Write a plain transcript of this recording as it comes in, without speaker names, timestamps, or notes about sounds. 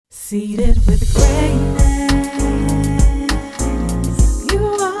Seated with greatness. You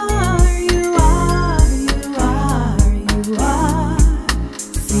are, you are, you are, you are.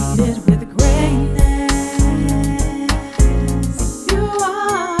 Seated with greatness. You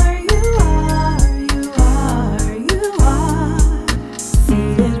are, you are, you are, you are.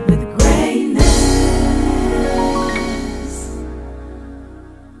 Seated with greatness.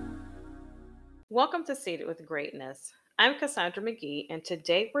 Welcome to Seated with Greatness. I'm Cassandra McGee, and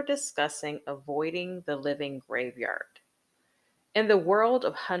today we're discussing avoiding the living graveyard. In the world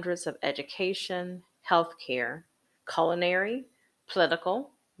of hundreds of education, healthcare, culinary,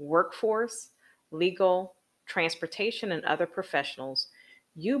 political, workforce, legal, transportation, and other professionals,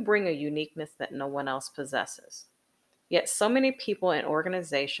 you bring a uniqueness that no one else possesses. Yet so many people and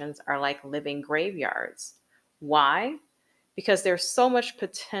organizations are like living graveyards. Why? Because there's so much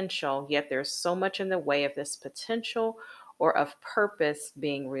potential, yet there's so much in the way of this potential or of purpose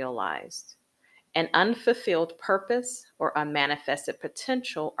being realized. An unfulfilled purpose or unmanifested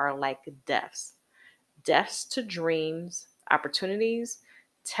potential are like deaths to dreams, opportunities,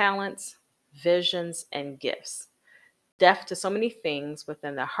 talents, visions, and gifts. Death to so many things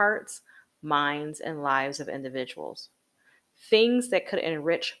within the hearts, minds, and lives of individuals. Things that could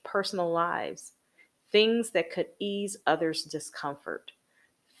enrich personal lives, things that could ease others' discomfort,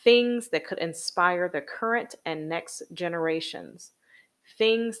 things that could inspire the current and next generations,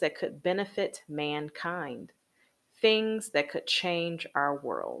 things that could benefit mankind, things that could change our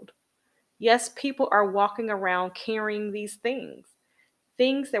world. Yes, people are walking around carrying these things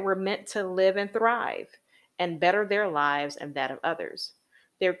that were meant to live and thrive and better their lives and that of others.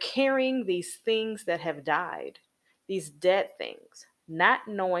 They're carrying these things that have died, these dead things, not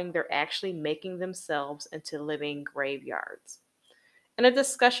knowing they're actually making themselves into living graveyards. In a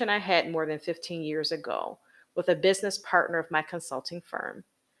discussion I had more than 15 years ago with a business partner of my consulting firm,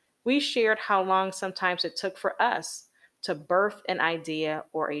 we shared how long sometimes it took for us to birth an idea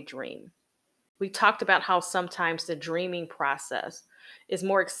or a dream. We talked about how sometimes the dreaming process is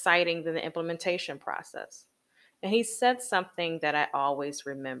more exciting than the implementation process. And he said something that I always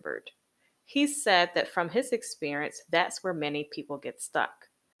remembered. He said that from his experience, that's where many people get stuck.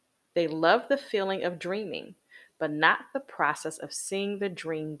 They love the feeling of dreaming, but not the process of seeing the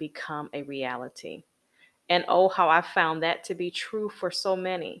dream become a reality. And oh, how I found that to be true for so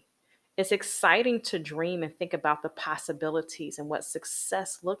many. It's exciting to dream and think about the possibilities and what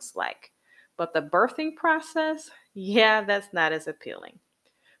success looks like. But the birthing process, yeah, that's not as appealing.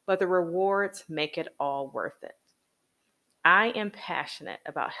 But the rewards make it all worth it. I am passionate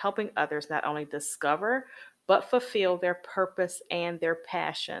about helping others not only discover, but fulfill their purpose and their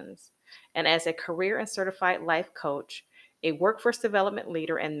passions. And as a career and certified life coach, a workforce development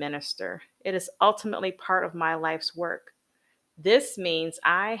leader, and minister, it is ultimately part of my life's work. This means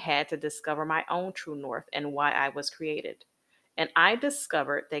I had to discover my own true north and why I was created. And I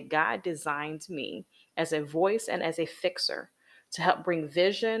discovered that God designed me as a voice and as a fixer to help bring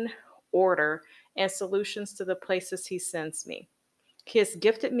vision, order, and solutions to the places He sends me. He has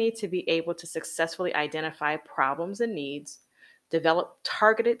gifted me to be able to successfully identify problems and needs, develop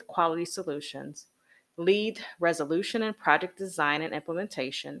targeted quality solutions, lead resolution and project design and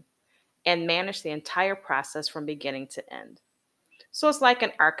implementation, and manage the entire process from beginning to end. So it's like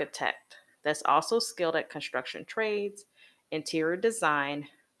an architect that's also skilled at construction trades, interior design,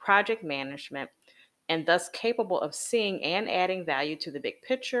 project management, and thus capable of seeing and adding value to the big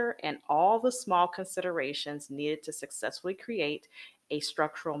picture and all the small considerations needed to successfully create a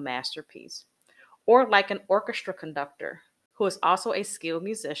structural masterpiece. Or like an orchestra conductor who is also a skilled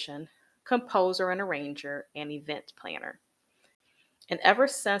musician, composer and arranger, and event planner. And ever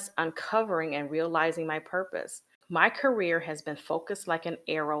since uncovering and realizing my purpose, my career has been focused like an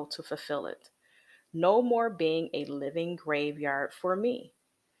arrow to fulfill it. No more being a living graveyard for me.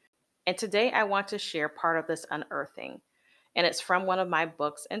 And today I want to share part of this unearthing. And it's from one of my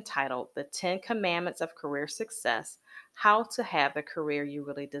books entitled The 10 Commandments of Career Success: How to Have the Career You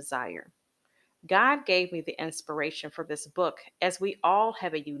Really Desire. God gave me the inspiration for this book as we all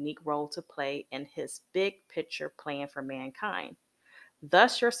have a unique role to play in His big picture plan for mankind.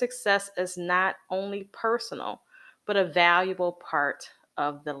 Thus, your success is not only personal, but a valuable part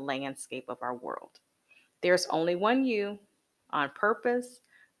of the landscape of our world. There's only one you, on purpose,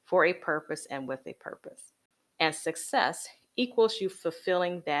 for a purpose, and with a purpose. And success equals you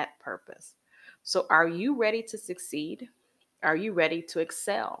fulfilling that purpose. So, are you ready to succeed? Are you ready to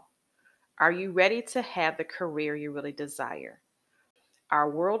excel? Are you ready to have the career you really desire? Our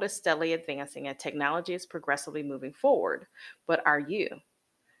world is steadily advancing and technology is progressively moving forward. But are you?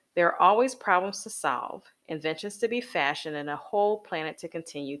 There are always problems to solve, inventions to be fashioned, and a whole planet to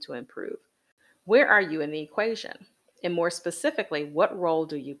continue to improve. Where are you in the equation? And more specifically, what role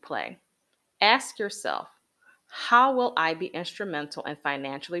do you play? Ask yourself, how will I be instrumental and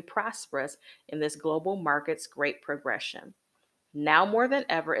financially prosperous in this global market's great progression? Now more than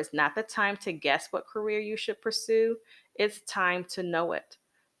ever is not the time to guess what career you should pursue, it's time to know it.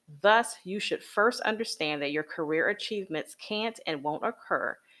 Thus, you should first understand that your career achievements can't and won't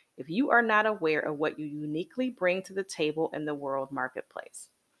occur if you are not aware of what you uniquely bring to the table in the world marketplace.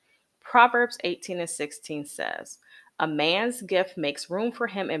 Proverbs 18:16 says, "A man's gift makes room for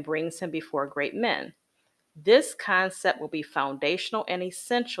him and brings him before great men." This concept will be foundational and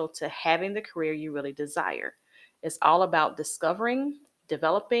essential to having the career you really desire. It's all about discovering,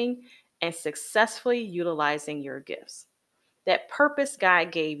 developing, and successfully utilizing your gifts. That purpose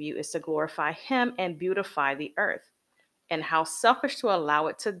God gave you is to glorify Him and beautify the earth. And how selfish to allow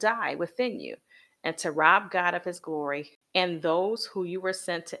it to die within you and to rob God of His glory and those who you were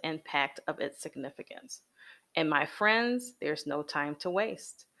sent to impact of its significance. And my friends, there's no time to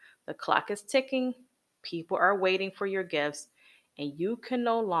waste. The clock is ticking, people are waiting for your gifts, and you can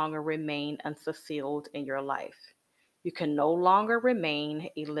no longer remain unfulfilled in your life. You can no longer remain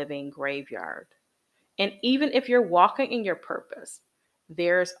a living graveyard. And even if you're walking in your purpose,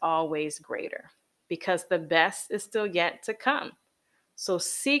 there's always greater because the best is still yet to come. So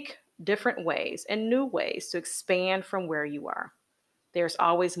seek different ways and new ways to expand from where you are. There's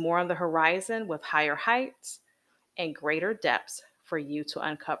always more on the horizon with higher heights and greater depths for you to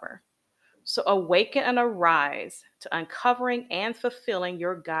uncover. So awaken and arise to uncovering and fulfilling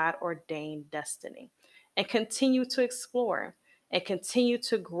your God ordained destiny and continue to explore and continue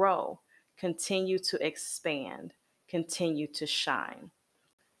to grow, continue to expand, continue to shine.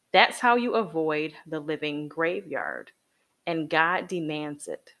 That's how you avoid the living graveyard. And God demands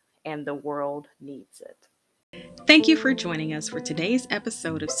it, and the world needs it. Thank you for joining us for today's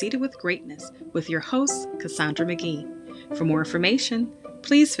episode of Seated with Greatness with your host, Cassandra McGee. For more information,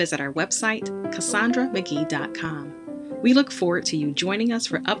 please visit our website, CassandraMcGee.com. We look forward to you joining us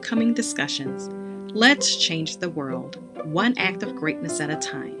for upcoming discussions. Let's change the world, one act of greatness at a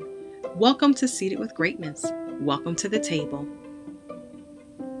time. Welcome to Seated with Greatness. Welcome to the table.